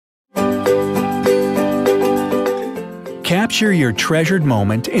Capture your treasured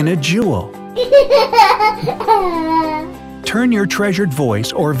moment in a jewel. Turn your treasured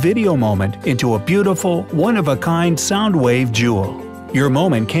voice or video moment into a beautiful, one-of-a-kind SoundWave jewel. Your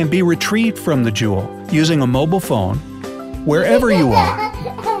moment can be retrieved from the jewel using a mobile phone, wherever you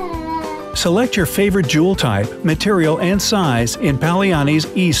are. Select your favorite jewel type, material, and size in PALIANI's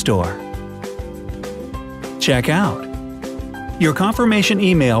e-store. Check out. Your confirmation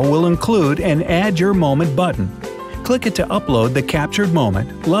email will include an Add Your Moment button. Click it to upload the captured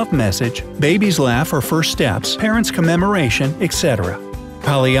moment, love message, baby's laugh or first steps, parents' commemoration, etc.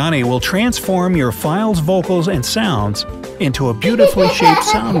 PALIANI will transform your files, vocals, and sounds into a beautifully shaped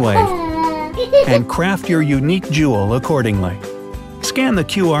SoundWave and craft your unique jewel accordingly. Scan the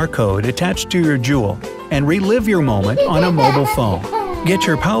QR code attached to your jewel and relive your moment on a mobile phone. Get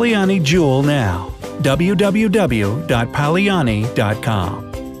your PALIANI jewel now. www.paliani.com